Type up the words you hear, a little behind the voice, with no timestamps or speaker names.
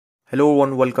Hello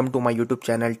everyone, welcome to my YouTube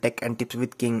channel Tech and Tips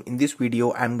with King. In this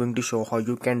video, I am going to show how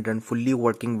you can run fully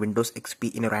working Windows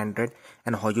XP in your Android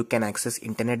and how you can access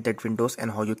internet that Windows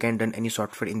and how you can run any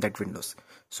software in that Windows.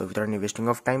 So without any wasting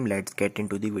of time, let's get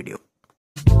into the video.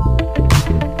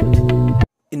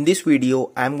 In this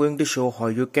video, I am going to show how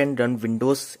you can run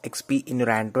Windows XP in your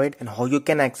Android and how you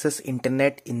can access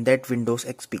internet in that Windows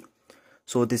XP.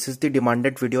 So this is the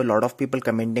demanded video. A lot of people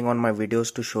commenting on my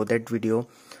videos to show that video.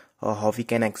 How we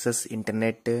can access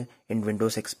internet in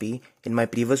Windows XP. In my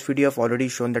previous video, I've already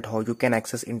shown that how you can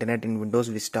access internet in Windows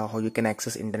Vista, how you can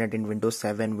access internet in Windows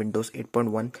 7, Windows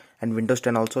 8.1 and Windows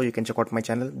 10 also. You can check out my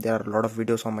channel. There are a lot of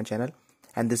videos on my channel.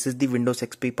 And this is the Windows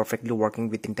XP perfectly working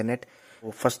with internet. So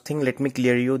first thing, let me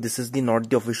clear you, this is not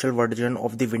the official version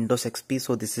of the Windows XP.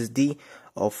 So this is the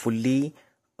fully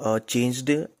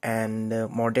changed and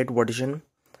modded version.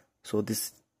 So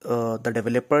this the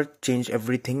developer changed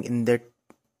everything in that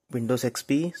Windows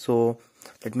XP. So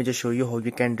let me just show you how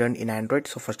you can run in Android.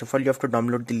 So first of all, you have to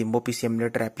download the Limbo PC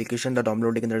Emulator application, the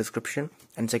downloading in the description.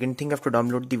 And second thing, you have to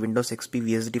download the Windows XP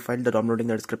VSD file, the downloading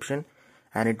in the description.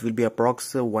 And it will be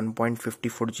approx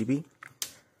 1.54 GB.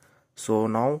 So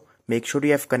now make sure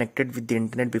you have connected with the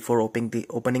internet before opening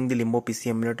the Limbo PC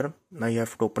Emulator. Now you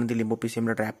have to open the Limbo PC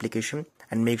Emulator application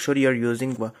and make sure you are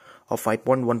using a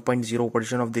 5.1.0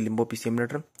 version of the Limbo PC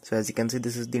Emulator. So as you can see,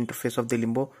 this is the interface of the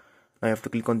Limbo. Now you have to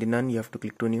click on the none, you have to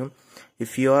click to new.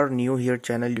 If you are new here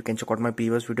channel, you can check out my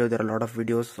previous video. There are a lot of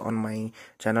videos on my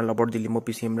channel about the Limbo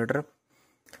PC Emulator.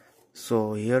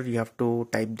 So here you have to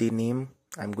type the name.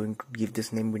 I'm going to give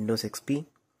this name Windows XP.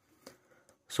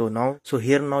 So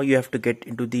here now you have to get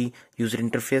into the user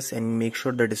interface and make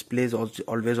sure the display is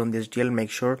always on the HDL.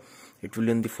 Make sure it will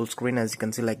be on the full screen, as you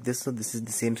can see like this. So this is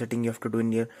the same setting you have to do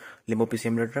in your Limbo PC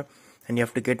Emulator. And you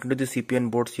have to get into the CPU and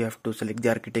boards. You have to select the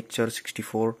architecture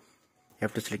 64. You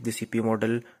have to select the CPU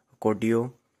model,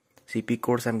 Cordio, CPU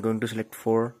cores. I'm going to select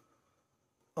 4.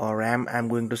 RAM, I'm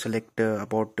going to select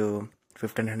about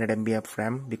 1500 MB of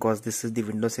RAM because this is the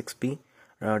Windows XP.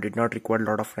 Did not require a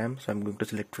lot of RAM, so I'm going to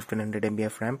select 1500 MB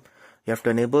of RAM. You have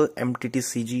to enable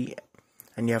MTTCG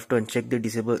and you have to uncheck the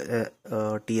disable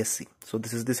TSC. So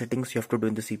this is the settings you have to do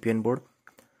in the CPU and board.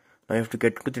 Now you have to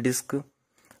get to the disk.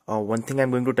 One thing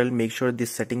I'm going to tell, make sure these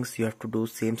settings you have to do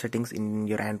same settings in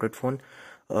your Android phone.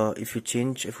 If you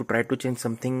try to change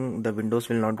something, the Windows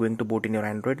will not going to boot in your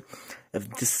Android. If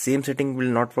this same setting will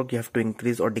not work, you have to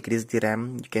increase or decrease the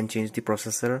RAM. You can change the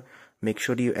processor. Make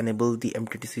sure you enable the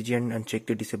MTTCG and uncheck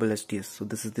the disable STS. So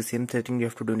this is the same setting you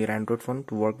have to do in your Android phone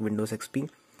to work Windows XP.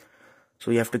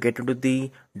 So you have to get into the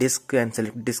disk and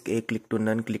select disk A, click to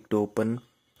none, click to open.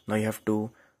 Now you have to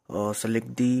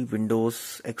select the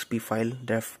Windows XP file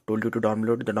that I've told you to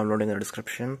download, the downloading in the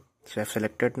description. So I have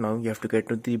selected. Now you have to get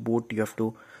to the boot. You have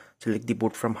to select the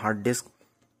boot from hard disk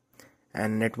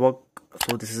and network.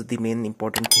 So this is the main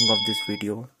important thing of this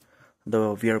video.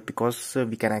 Because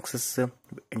we can access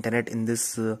internet in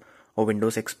this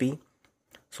Windows XP.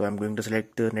 So I'm going to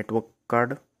select the network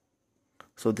card.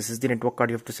 So this is the network card.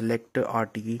 You have to select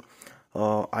RT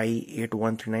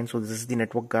I8139. So this is the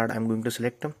network card I'm going to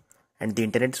select, and the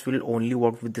internet will only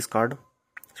work with this card.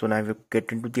 So now if you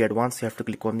get into the advanced, you have to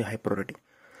click on the high priority.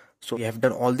 So we have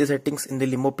done all the settings in the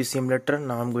Limbo PC Emulator.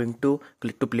 Now I'm going to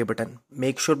click to play button.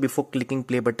 Make sure before clicking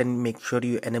play button, make sure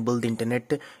you enable the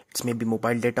internet. It's maybe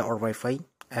mobile data or Wi-Fi.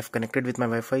 I have connected with my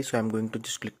Wi-Fi, so I'm going to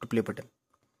just click to play button.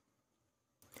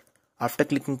 After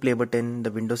clicking play button,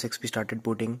 the Windows XP started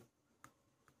booting.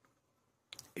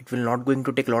 It will not going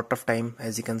to take a lot of time.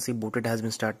 As you can see, booted has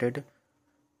been started.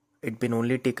 It will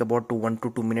only take about 1 to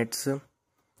 2 minutes.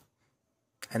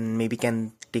 And maybe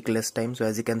can take less time. So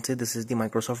as you can see, this is the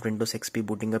Microsoft Windows XP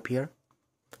booting up here.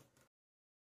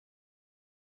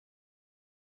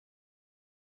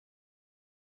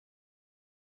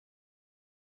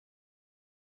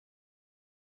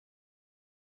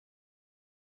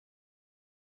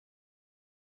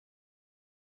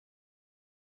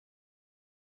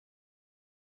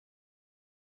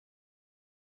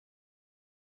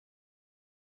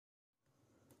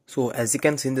 So as you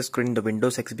can see in the screen, the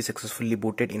Windows XP successfully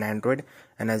booted in Android,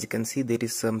 and as you can see, there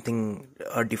is something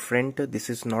different. This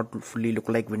is not fully look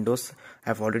like Windows.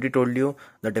 I've already told you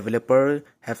the developer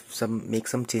have make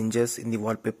some changes in the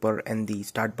wallpaper and the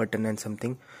start button and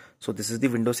something. So this is the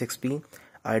Windows XP.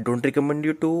 I don't recommend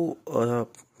you to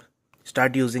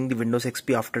start using the Windows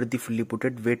XP after the fully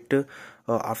booted. Wait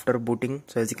after booting.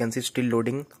 So as you can see, still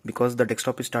loading because the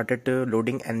desktop is started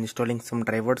loading and installing some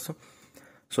drivers.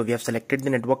 So we have selected the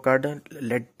network card.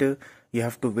 You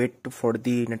have to wait for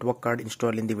the network card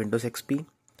install in the Windows XP.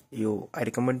 I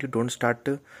recommend you don't start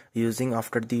using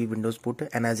after the Windows boot.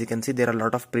 And as you can see, there are a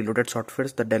lot of preloaded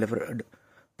softwares.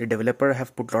 The developer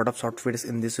have put a lot of softwares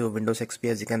in this Windows XP.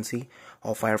 As you can see,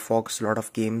 Firefox, lot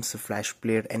of games, Flash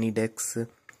Player, AnyDex,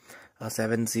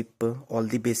 7-zip, all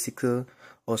the basic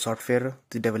software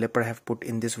the developer have put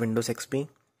in this Windows XP.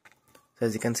 So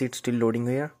as you can see, it's still loading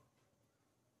here.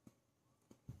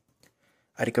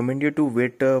 I recommend you to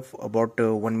wait about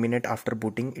 1 minute after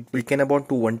booting. It will take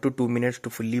about 1 to 2 minutes to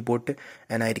fully boot,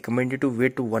 and I recommend you to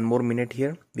wait 1 more minute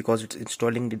here because it's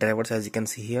installing the drivers. As you can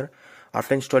see here,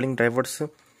 after installing drivers,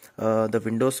 the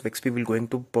Windows XP will going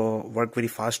to work very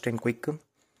fast and quick.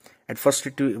 At first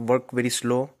it will work very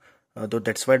slow, though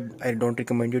that's why I don't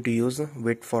recommend you to use.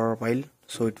 Wait for a while,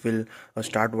 so it will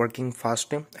start working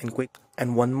fast and quick.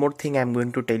 And one more thing I'm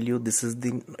going to tell you, this is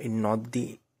not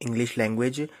the English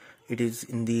language. It is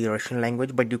in the Russian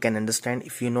language, but you can understand.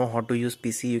 If you know how to use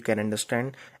PC, you can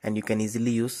understand and you can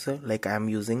easily use, like I am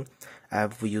using. I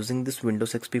have using this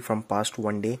Windows XP from past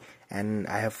 1 day, and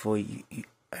I have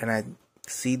and I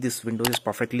see this Windows is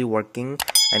perfectly working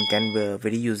and can be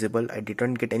very usable. I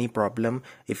didn't get any problem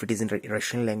if it is in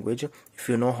Russian language. If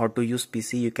you know how to use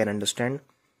PC, you can understand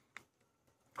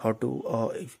how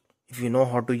to if you know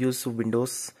how to use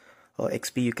Windows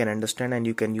XP, you can understand and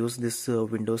you can use this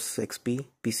Windows XP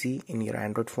PC in your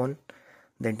Android phone.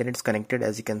 The internet is connected.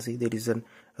 As you can see, there is an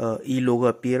E logo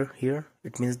appear here.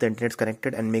 It means the internet is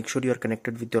connected, and make sure you are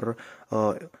connected with your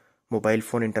mobile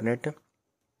phone internet.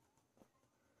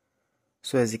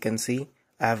 So as you can see,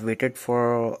 I have waited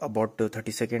for about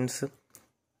 30 seconds,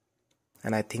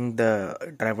 and I think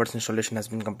the driver's installation has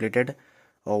been completed.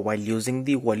 While using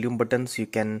the volume buttons, you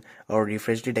can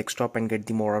refresh the desktop and get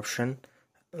the more option,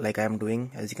 like I am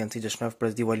doing. As you can see, just now I've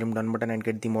pressed the volume down button and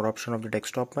get the more option of the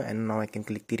desktop, and now I can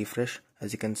click the refresh.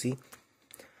 As you can see,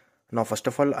 now first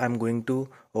of all I'm going to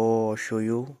show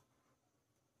you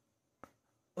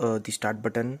the start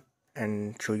button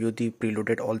and show you the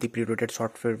all the preloaded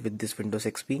software with this Windows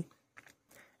XP.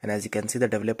 And as you can see, the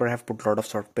developer have put a lot of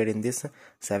software in this: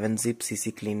 7-zip,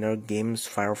 CC Cleaner, games,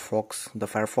 Firefox. The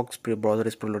Firefox browser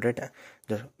is preloaded.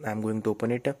 I'm going to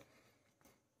open it,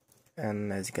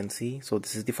 and as you can see, so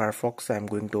this is the Firefox. I'm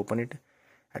going to open it.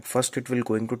 At first it will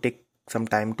going to take some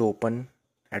time to open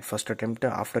at first attempt.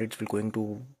 After it will going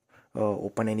to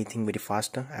open anything very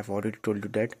fast. I've already told you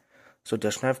that. So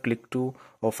just now I've clicked to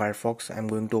Firefox. I'm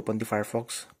going to open the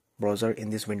Firefox browser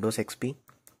in this Windows XP.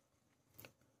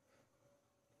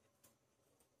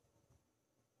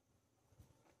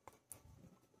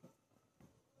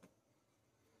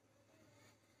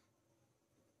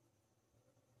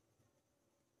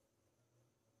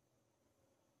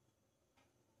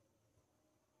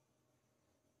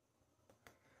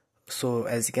 So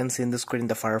as you can see in the screen,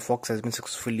 the Firefox has been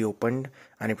successfully opened,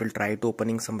 and it will try to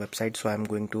opening some website. So I'm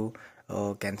going to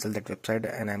cancel that website,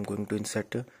 and I'm going to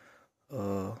insert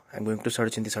I'm going to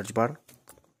search in the search bar.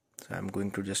 So I'm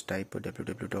going to just type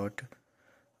www.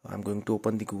 I'm going to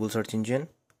open the Google search engine.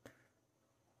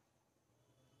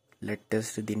 Let's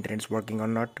test the internet's working or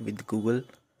not with Google.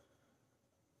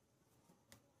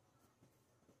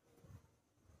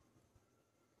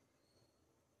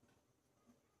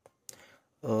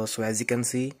 So as you can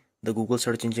see, the Google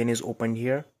search engine is opened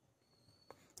here,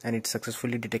 and it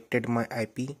successfully detected my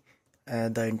IP.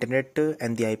 The internet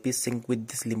and the IP sync with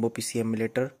this Limbo PC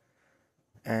emulator.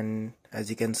 And as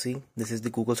you can see, this is the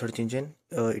Google search engine.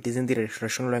 It is in the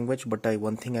Russian language, but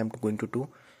one thing I'm going to do,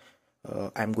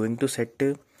 I'm going to set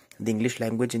the English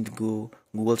language in the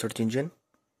Google search engine.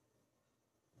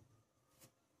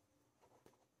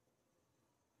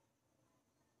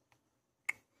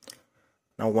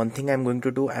 Now one thing I'm going to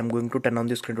do, I'm going to turn on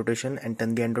the screen rotation and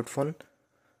turn the Android phone.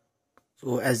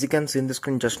 So as you can see in the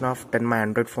screen, just now I've turned my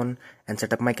Android phone and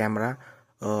set up my camera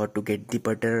to get the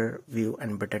better view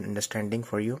and better understanding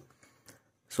for you.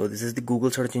 So this is the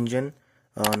Google search engine.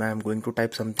 Now I'm going to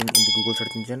type something in the Google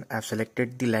search engine. I've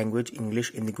selected the language English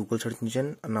in the Google search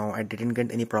engine. Now I didn't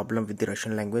get any problem with the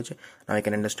Russian language. Now I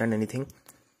can understand anything.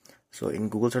 So in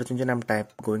Google search engine, I'm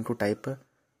going to type.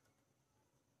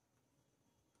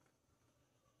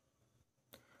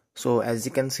 So as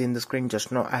you can see in the screen,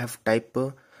 just now I have typed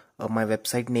my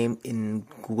website name in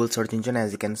Google search engine.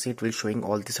 As you can see, it will showing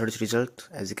all the search results.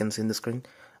 As you can see in the screen,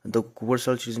 the Google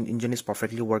search engine is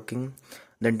perfectly working.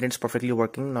 The internet is perfectly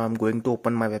working. Now I'm going to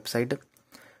open my website.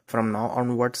 From now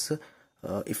onwards,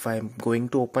 if I'm going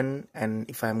to open and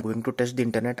if I'm going to test the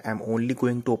internet, I'm only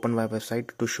going to open my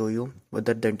website to show you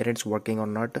whether the internet is working or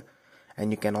not.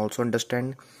 And you can also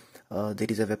understand there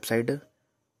is a website.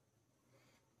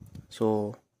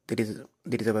 So there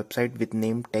is a website with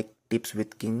name tips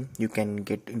with King, you can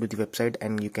get into the website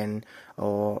and you can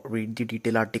read the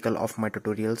detailed article of my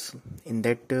tutorials. In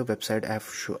that website I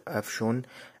have shown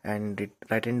and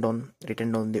written down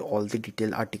all the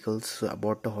detailed articles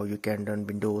about how you can run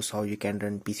Windows, how you can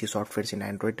run PC softwares in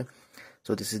Android.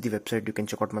 So this is the website. You can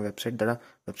check out my website. The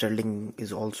website link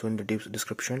is also in the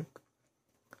description.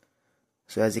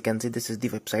 So as you can see, this is the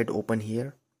website open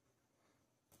here.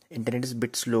 Internet is a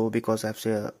bit slow because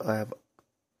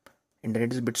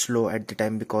internet is a bit slow at the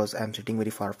time because I'm sitting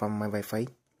very far from my Wi-Fi.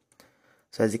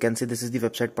 So as you can see, this is the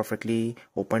website perfectly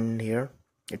open here.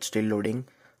 It's still loading.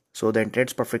 So the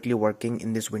internet's perfectly working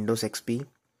in this Windows XP.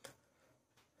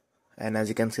 And as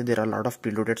you can see, there are a lot of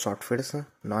preloaded softwares.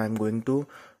 Now I'm going to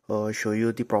show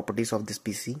you the properties of this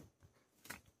PC.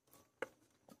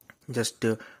 Just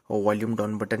a volume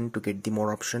down button to get the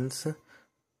more options.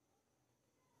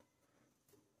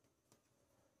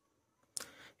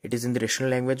 It is in the Russian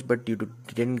language, but you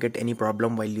didn't get any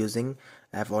problem while using.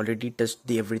 I have already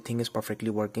tested everything is perfectly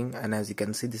working. And as you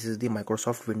can see, this is the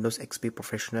Microsoft Windows XP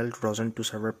Professional 2002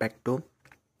 Server Pack 2.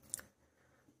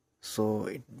 So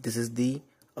this is the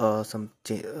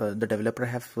the developer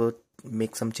have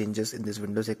make some changes in this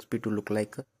Windows XP to look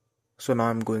like. So now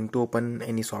I'm going to open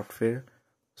any software.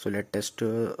 So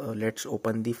let's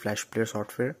open the Flash Player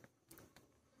software.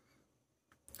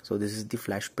 So this is the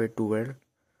Flash Player 2,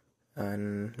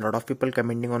 and a lot of people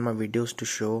commenting on my videos to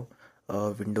show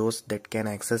Windows that can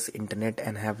access internet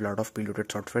and have a lot of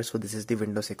preloaded software. So this is the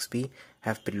Windows XP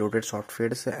have preloaded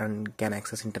softwares and can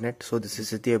access internet. So this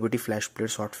is the ABT Flash Player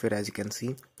software. As you can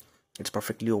see, it's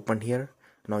perfectly open here.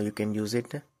 Now you can use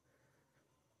it.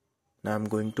 Now I'm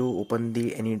going to open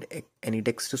the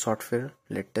AnyText software.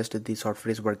 Let's test if the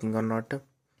software is working or not.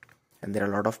 And there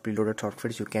are a lot of preloaded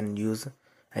softwares you can use,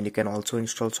 and you can also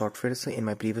install softwares. In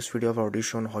my previous video I've already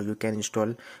shown how you can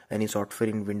install any software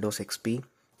in Windows XP.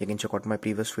 You can check out my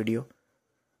previous video.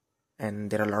 And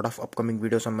there are a lot of upcoming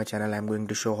videos on my channel. I'm going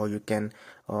to show how you can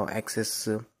access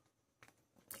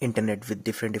internet with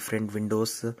different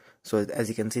Windows. So as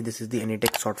you can see, this is the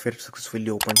AnyText software successfully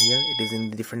opened here. It is in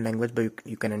the different language, but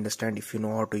you can understand if you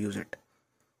know how to use it.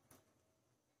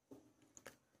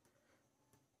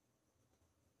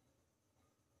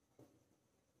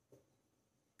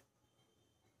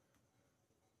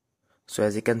 So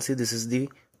as you can see, this is the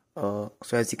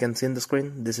as you can see in the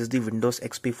screen, this is the Windows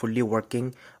XP fully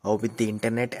working with the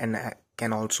internet and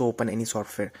can also open any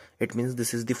software. It means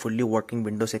this is the fully working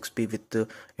Windows XP with the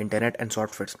internet and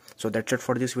softwares. So that's it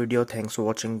for this video. Thanks for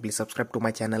watching. Please subscribe to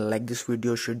my channel, like this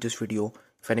video, share this video.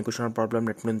 If any question or problem,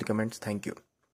 let me know in the comments. Thank you.